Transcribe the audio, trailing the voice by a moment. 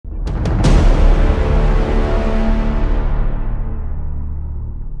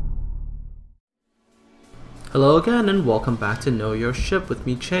Hello again and welcome back to Know Your Ship with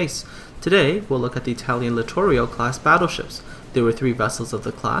me, Chase. Today, we'll look at the Italian Littorio-class battleships. There were three vessels of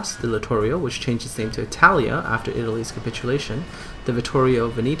the class: the Littorio, which changed its name to Italia after Italy's capitulation, the Vittorio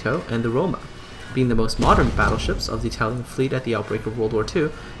Veneto, and the Roma. Being the most modern battleships of the Italian fleet at the outbreak of World War II,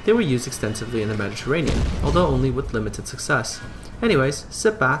 they were used extensively in the Mediterranean, although only with limited success. Anyways,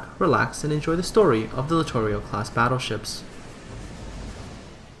 sit back, relax, and enjoy the story of the Littorio-class battleships.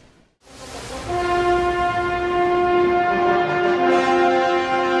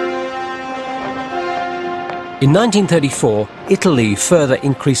 In 1934, Italy further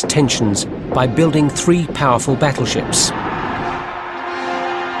increased tensions by building three powerful battleships.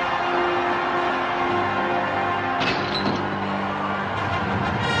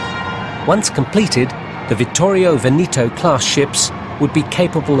 Once completed, the Vittorio Veneto-class ships would be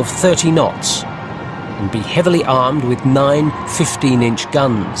capable of 30 knots and be heavily armed with 9 15-inch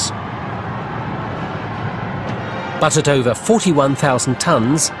guns. But at over 41,000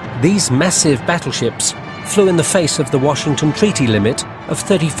 tons, these massive battleships flew in the face of the Washington Treaty limit of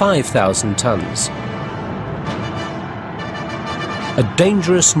 35,000 tons. A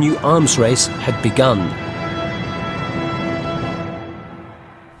dangerous new arms race had begun.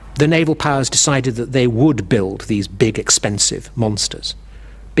 The naval powers decided that they would build these big, expensive monsters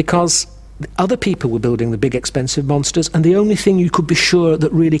because other people were building the big, expensive monsters, and the only thing you could be sure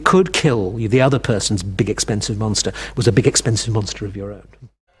that really could kill the other person's big, expensive monster was a big, expensive monster of your own.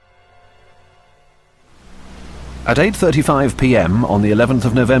 At 8:35 p.m. on the 11th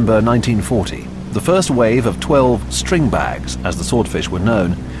of November 1940, the first wave of 12 string bags, as the swordfish were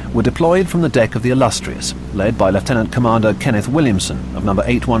known, were deployed from the deck of the Illustrious, led by Lieutenant Commander Kenneth Williamson of No.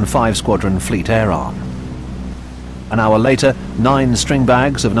 815 Squadron Fleet Air Arm. An hour later, 9 string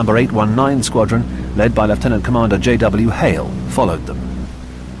bags of No. 819 Squadron, led by Lieutenant Commander J.W. Hale, followed them.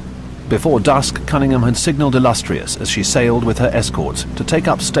 Before dusk, Cunningham had signalled Illustrious as she sailed with her escorts to take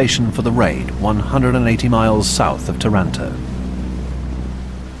up station for the raid 180 miles south of Taranto.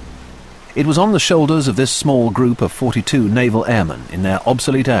 It was on the shoulders of this small group of 42 naval airmen in their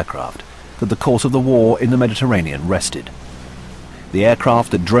obsolete aircraft that the course of the war in the Mediterranean rested. The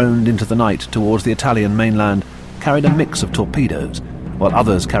aircraft that droned into the night towards the Italian mainland carried a mix of torpedoes, while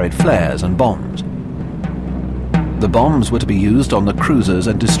others carried flares and bombs. The bombs were to be used on the cruisers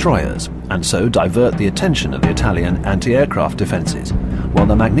and destroyers, and so divert the attention of the Italian anti-aircraft defences, while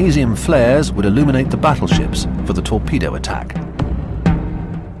the magnesium flares would illuminate the battleships for the torpedo attack.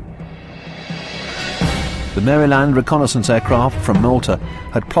 The Maryland reconnaissance aircraft from Malta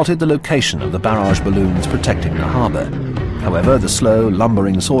had plotted the location of the barrage balloons protecting the harbour. However, the slow,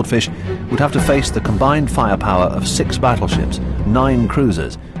 lumbering Swordfish would have to face the combined firepower of 6 battleships, 9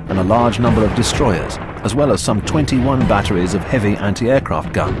 cruisers, and a large number of destroyers, as well as some 21 batteries of heavy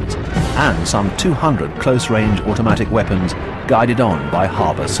anti-aircraft guns, and some 200 close-range automatic weapons guided on by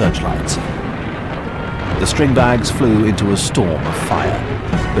harbour searchlights. The string bags flew into a storm of fire,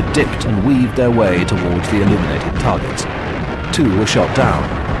 but dipped and weaved their way towards the illuminated targets. 2 were shot down,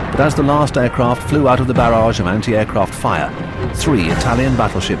 but as the last aircraft flew out of the barrage of anti-aircraft fire, 3 Italian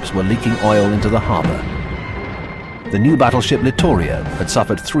battleships were leaking oil into the harbour. The new battleship Littorio had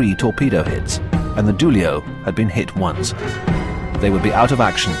suffered 3 torpedo hits, and the Giulio had been hit once. They would be out of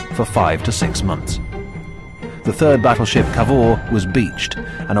action for 5 to 6 months. The third battleship Cavour was beached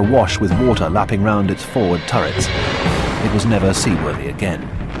and awash with water lapping round its forward turrets. It was never seaworthy again.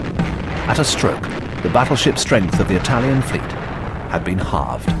 At a stroke, the battleship strength of the Italian fleet had been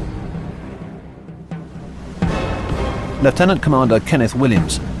halved. Lieutenant Commander Kenneth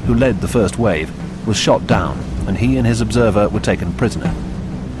Williams, who led the first wave, was shot down, and he and his observer were taken prisoner.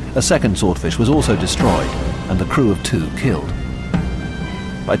 A second Swordfish was also destroyed, and the crew of 2 killed.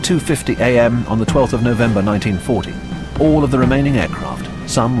 By 2:50 a.m. on the 12th of November 1940, all of the remaining aircraft,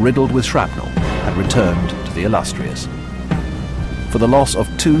 some riddled with shrapnel, had returned to the Illustrious. For the loss of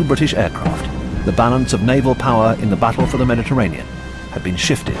 2 British aircraft, the balance of naval power in the battle for the Mediterranean had been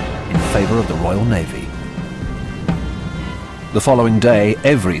shifted in favour of the Royal Navy. The following day,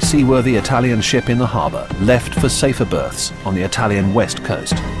 every seaworthy Italian ship in the harbour left for safer berths on the Italian west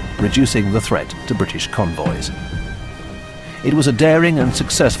coast, reducing the threat to British convoys. It was a daring and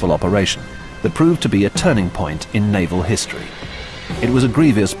successful operation that proved to be a turning point in naval history. It was a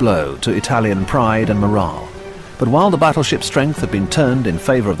grievous blow to Italian pride and morale, but while the battleship strength had been turned in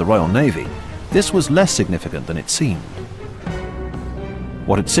favour of the Royal Navy, this was less significant than it seemed.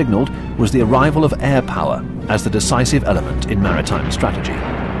 What it signalled was the arrival of air power as the decisive element in maritime strategy.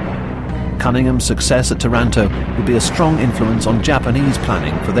 Cunningham's success at Taranto would be a strong influence on Japanese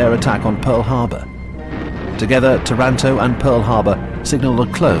planning for their attack on Pearl Harbor. Together, Taranto and Pearl Harbor signalled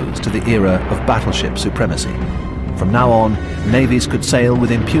a close to the era of battleship supremacy. From now on, navies could sail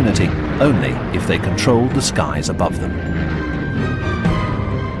with impunity only if they controlled the skies above them.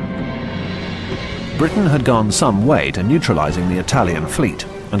 Britain had gone some way to neutralising the Italian fleet,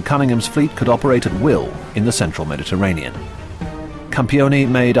 and Cunningham's fleet could operate at will in the central Mediterranean. Campioni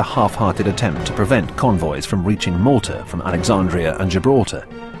made a half-hearted attempt to prevent convoys from reaching Malta from Alexandria and Gibraltar,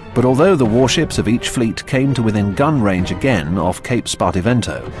 but although the warships of each fleet came to within gun range again off Cape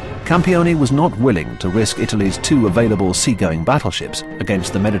Spartivento, Campioni was not willing to risk Italy's 2 available seagoing battleships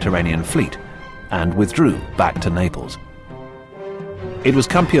against the Mediterranean fleet, and withdrew back to Naples. It was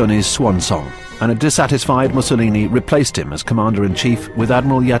Campioni's swan song, and a dissatisfied Mussolini replaced him as Commander-in-Chief with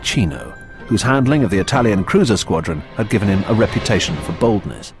Admiral Iachino, whose handling of the Italian cruiser squadron had given him a reputation for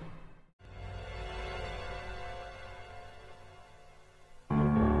boldness.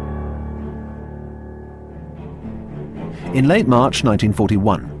 In late March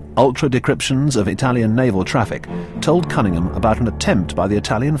 1941, ultra-decryptions of Italian naval traffic told Cunningham about an attempt by the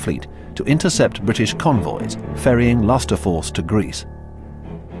Italian fleet to intercept British convoys ferrying luster force to Greece.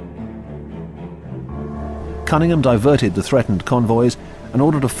 Cunningham diverted the threatened convoys and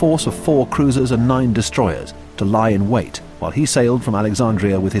ordered a force of 4 cruisers and 9 destroyers to lie in wait while he sailed from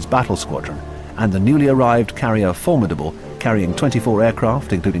Alexandria with his battle squadron and the newly arrived carrier Formidable, carrying 24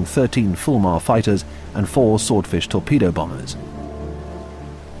 aircraft including 13 Fulmar fighters and 4 Swordfish torpedo bombers.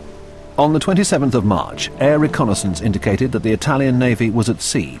 On the 27th of March, air reconnaissance indicated that the Italian Navy was at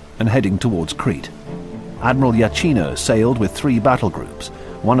sea and heading towards Crete. Admiral Iachino sailed with 3 battle groups,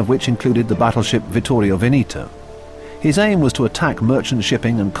 one of which included the battleship Vittorio Veneto. His aim was to attack merchant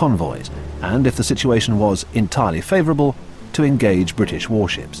shipping and convoys, and if the situation was entirely favourable, to engage British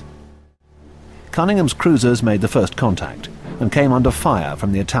warships. Cunningham's cruisers made the first contact, and came under fire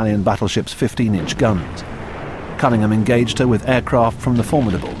from the Italian battleship's 15-inch guns. Cunningham engaged her with aircraft from the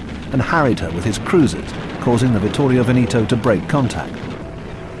Formidable, and harried her with his cruisers, causing the Vittorio Veneto to break contact.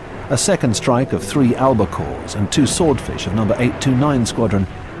 A second strike of 3 albacores and 2 Swordfish of No. 829 Squadron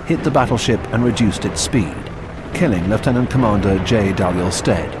hit the battleship and reduced its speed, killing Lieutenant Commander J. Daliel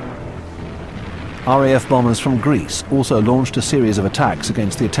Stead. RAF bombers from Greece also launched a series of attacks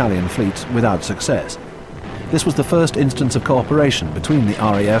against the Italian fleet without success. This was the first instance of cooperation between the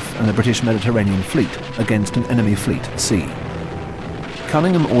RAF and the British Mediterranean fleet against an enemy fleet at sea.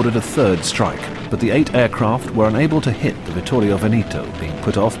 Cunningham ordered a third strike, but the 8 aircraft were unable to hit the Vittorio Veneto, being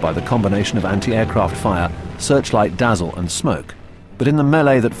put off by the combination of anti-aircraft fire, searchlight dazzle and smoke. But in the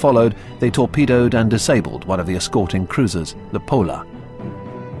melee that followed, they torpedoed and disabled one of the escorting cruisers, the Pola.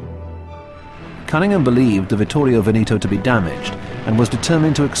 Cunningham believed the Vittorio Veneto to be damaged and was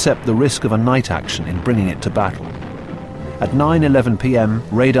determined to accept the risk of a night action in bringing it to battle. At 9:11 p.m,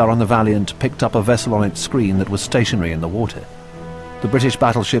 radar on the Valiant picked up a vessel on its screen that was stationary in the water. The British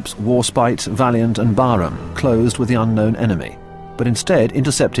battleships Warspite, Valiant and Barham closed with the unknown enemy, but instead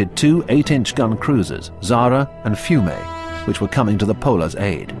intercepted 2 8-inch gun cruisers, Zara and Fiume, which were coming to the Pola's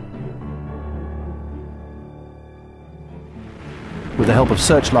aid. With the help of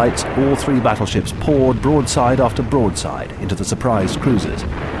searchlights, all 3 battleships poured broadside after broadside into the surprised cruisers,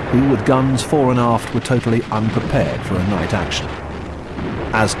 who with guns fore and aft were totally unprepared for a night action.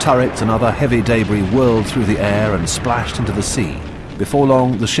 As turrets and other heavy debris whirled through the air and splashed into the sea, before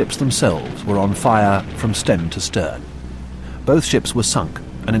long the ships themselves were on fire from stem to stern. Both ships were sunk,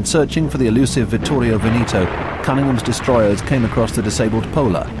 and in searching for the elusive Vittorio Veneto, Cunningham's destroyers came across the disabled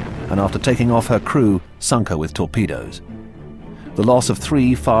Pola, and after taking off her crew, sunk her with torpedoes. The loss of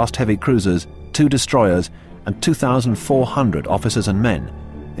 3 fast heavy cruisers, 2 destroyers, and 2,400 officers and men,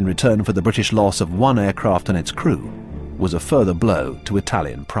 in return for the British loss of 1 aircraft and its crew, was a further blow to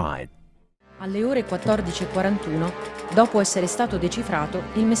Italian pride. Alle ore 14:41, dopo essere stato decifrato,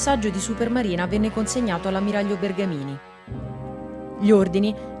 il messaggio di Supermarina venne consegnato all'ammiraglio Bergamini. Gli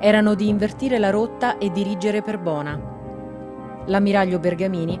ordini erano di invertire la rotta e dirigere per Bona. L'ammiraglio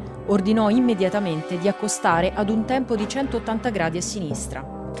Bergamini ordinò immediatamente di accostare ad un tempo di 180 gradi a sinistra.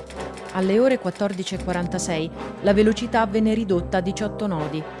 Alle ore 14:46 la velocità venne ridotta a 18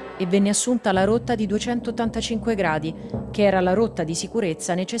 nodi e venne assunta la rotta di 285 gradi, che era la rotta di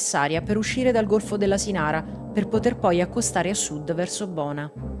sicurezza necessaria per uscire dal Golfo della Sinara, per poter poi accostare a sud verso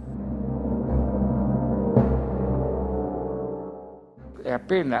Bona. E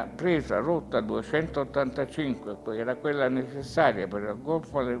appena presa rotta 285, che era quella necessaria per il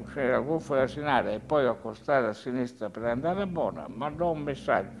Golfo della Sinara, e poi accostare a sinistra per andare a Bona, mandò un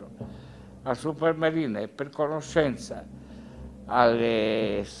messaggio a Supermarina e per conoscenza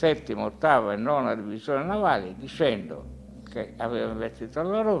alle 7ª, 8ª e 9ª divisione navali dicendo che aveva invertito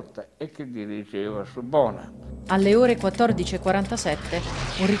la rotta e che dirigeva su Bona. Alle ore 14:47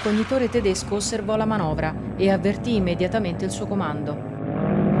 un ricognitore tedesco osservò la manovra e avvertì immediatamente il suo comando.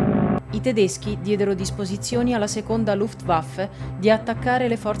 I tedeschi diedero disposizioni alla seconda Luftwaffe di attaccare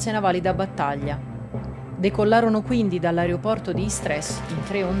le forze navali da battaglia. Decollarono quindi dall'aeroporto di Istres, in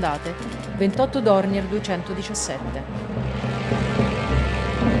 3 ondate, 28 Dornier 217.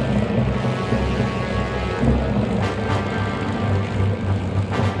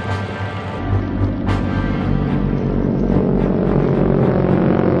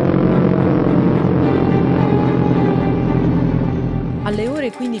 Alle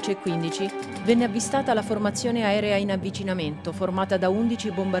ore 15:15 venne avvistata la formazione aerea in avvicinamento, formata da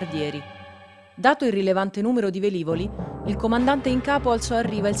 11 bombardieri. Dato il rilevante numero di velivoli, il comandante in capo alzò a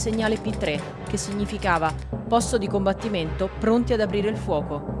riva il segnale P3, che significava posto di combattimento, pronti ad aprire il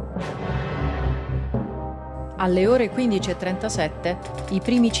fuoco. Alle ore 15:37 i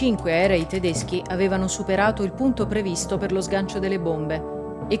primi 5 aerei tedeschi avevano superato il punto previsto per lo sgancio delle bombe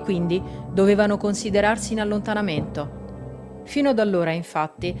e quindi dovevano considerarsi in allontanamento. Fino ad allora,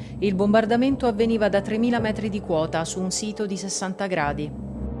 infatti, il bombardamento avveniva da 3.000 metri di quota su un sito di 60 gradi.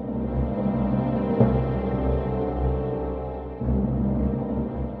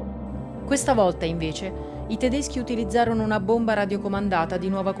 Questa volta, invece, i tedeschi utilizzarono una bomba radiocomandata di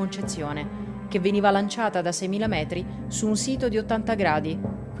nuova concezione, che veniva lanciata da 6.000 metri su un sito di 80 gradi,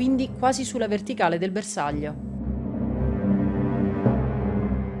 quindi quasi sulla verticale del bersaglio.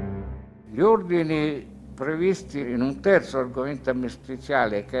 Gli ordini previsti in un terzo argomento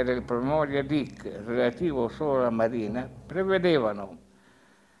armistiziale, che era il Promemoria Dic, relativo solo alla Marina, prevedevano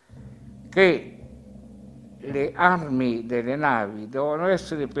che le armi delle navi dovevano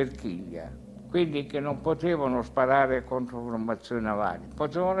essere per chiglia, quindi che non potevano sparare contro formazioni navali,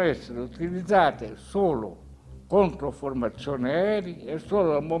 potevano essere utilizzate solo contro formazioni aeree e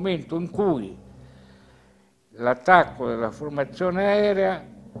solo al momento in cui l'attacco della formazione aerea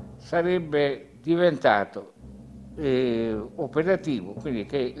sarebbe diventato operativo, quindi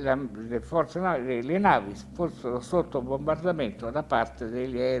che le forze navi, le navi fossero sotto bombardamento da parte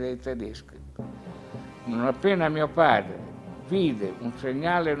degli aerei tedeschi. Non appena mio padre vide un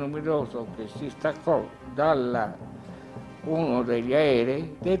segnale luminoso che si staccò da uno degli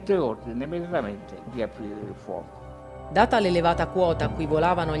aerei, dette ordine immediatamente di aprire il fuoco. Data l'elevata quota a cui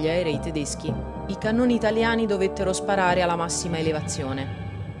volavano gli aerei tedeschi, i cannoni italiani dovettero sparare alla massima elevazione.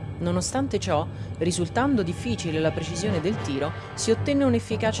 Nonostante ciò, risultando difficile la precisione del tiro, si ottenne un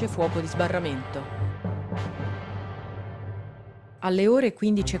efficace fuoco di sbarramento. Alle ore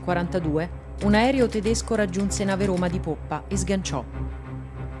 15:42 un aereo tedesco raggiunse nave Roma di poppa e sganciò.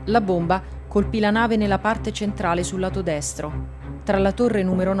 La bomba colpì la nave nella parte centrale sul lato destro, tra la torre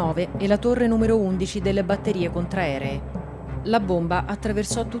numero 9 e la torre numero 11 delle batterie contraeree. La bomba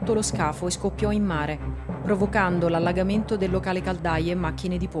attraversò tutto lo scafo e scoppiò in mare, provocando l'allagamento del locale caldaie e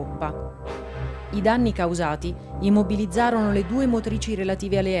macchine di poppa. I danni causati immobilizzarono le 2 motrici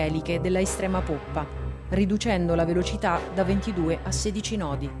relative alle eliche della estrema poppa, riducendo la velocità da 22 a 16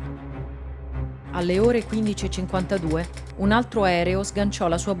 nodi. Alle ore 15:52 un altro aereo sganciò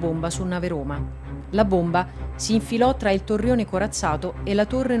la sua bomba su nave Roma. La bomba si infilò tra il torrione corazzato e la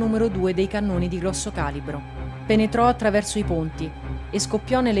torre numero 2 dei cannoni di grosso calibro. Penetrò attraverso i ponti e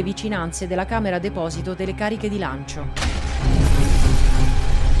scoppiò nelle vicinanze della camera deposito delle cariche di lancio.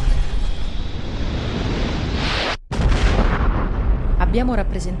 Abbiamo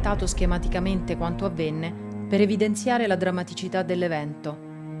rappresentato schematicamente quanto avvenne per evidenziare la drammaticità dell'evento.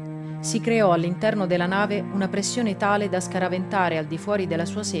 Si creò all'interno della nave una pressione tale da scaraventare al di fuori della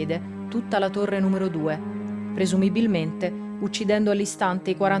sua sede tutta la torre numero 2, presumibilmente uccidendo all'istante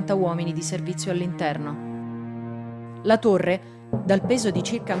i 40 uomini di servizio all'interno. La torre, dal peso di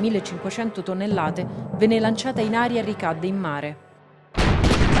circa 1500 tonnellate, venne lanciata in aria e ricadde in mare.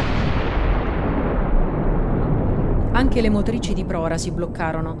 Anche le motrici di prora si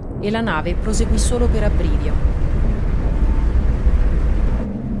bloccarono e la nave proseguì solo per abbrivio.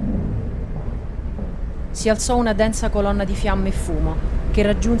 Si alzò una densa colonna di fiamme e fumo che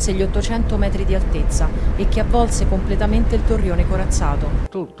raggiunse gli 800 metri di altezza e che avvolse completamente il torrione corazzato.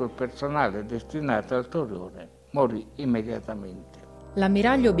 Tutto il personale destinato al torrione morì immediatamente.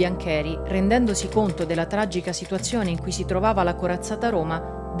 L'ammiraglio Biancheri, rendendosi conto della tragica situazione in cui si trovava la corazzata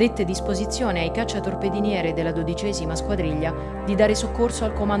Roma, dette disposizione ai cacciatorpediniere della 12ª squadriglia di dare soccorso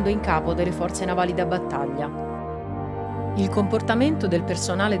al comando in capo delle forze navali da battaglia. Il comportamento del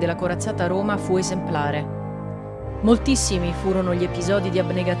personale della corazzata Roma fu esemplare. Moltissimi furono gli episodi di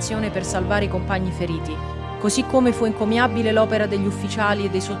abnegazione per salvare i compagni feriti, così come fu encomiabile l'opera degli ufficiali e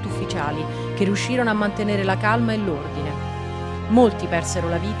dei sottufficiali che riuscirono a mantenere la calma e l'ordine. Molti persero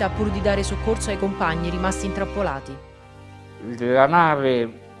la vita pur di dare soccorso ai compagni rimasti intrappolati. La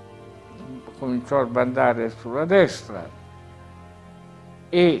nave cominciò a sbandare sulla destra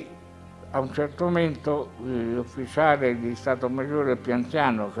e a un certo momento l'ufficiale di Stato Maggiore più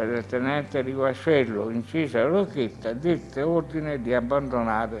anziano, che era il tenente Rivascello, incise la rocchetta, dette ordine di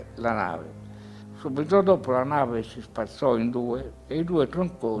abbandonare la nave. Subito dopo la nave si spazzò in due e i due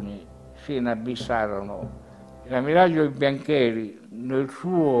tronconi si inabissarono. L'ammiraglio Biancheri, nel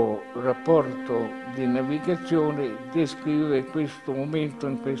suo rapporto di navigazione, descrive questo momento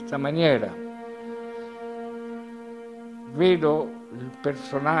in questa maniera. Vedo il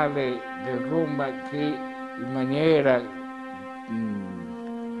personale del Roma che in maniera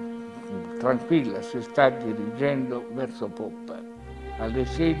tranquilla si sta dirigendo verso poppa. Alle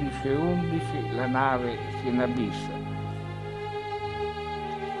 16:11 la nave si inabissa.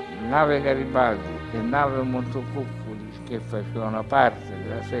 Nave Garibaldi e nave Montecuccoli, che facevano parte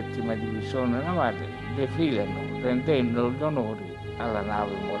della 7ª divisione navale, defilano rendendo gli onori alla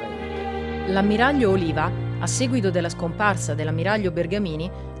nave morente. L'ammiraglio Oliva, a seguito della scomparsa dell'ammiraglio Bergamini,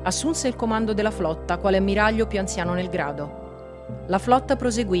 assunse il comando della flotta quale ammiraglio più anziano nel grado. La flotta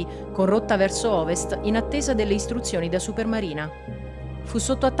proseguì con rotta verso ovest in attesa delle istruzioni da Supermarina. Fu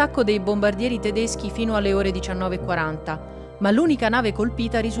sotto attacco dei bombardieri tedeschi fino alle ore 19:40, ma l'unica nave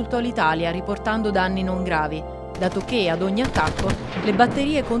colpita risultò l'Italia, riportando danni non gravi, dato che ad ogni attacco le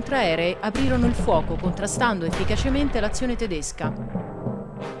batterie contraeree aprirono il fuoco, contrastando efficacemente l'azione tedesca.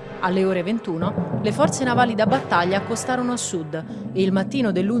 Alle ore 21 le forze navali da battaglia accostarono a sud e il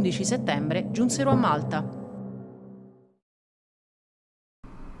mattino dell'11 settembre giunsero a Malta.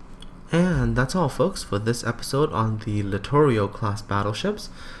 And that's all, folks, for this episode on the Littorio-class battleships.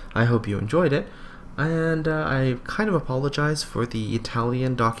 I hope you enjoyed it. And I kind of apologize for the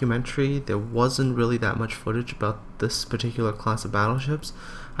Italian documentary. There wasn't really that much footage about this particular class of battleships.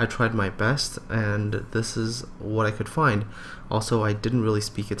 I tried my best, and this is what I could find. Also, I didn't really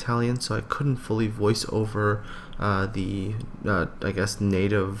speak Italian, so I couldn't fully voice over the, I guess,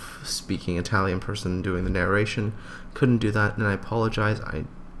 native-speaking Italian person doing the narration. Couldn't do that, and I apologize. I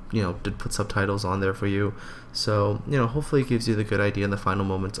did put subtitles on there for you, so hopefully it gives you the good idea in the final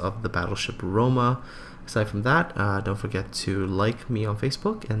moments of the battleship Roma. Aside from that, don't forget to like me on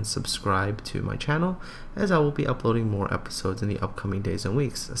Facebook and subscribe to my channel, as I will be uploading more episodes in the upcoming days and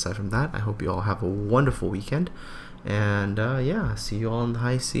weeks. Aside from that, I hope you all have a wonderful weekend, and yeah, see you all on the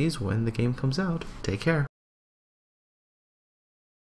high seas when the game comes out. Take care.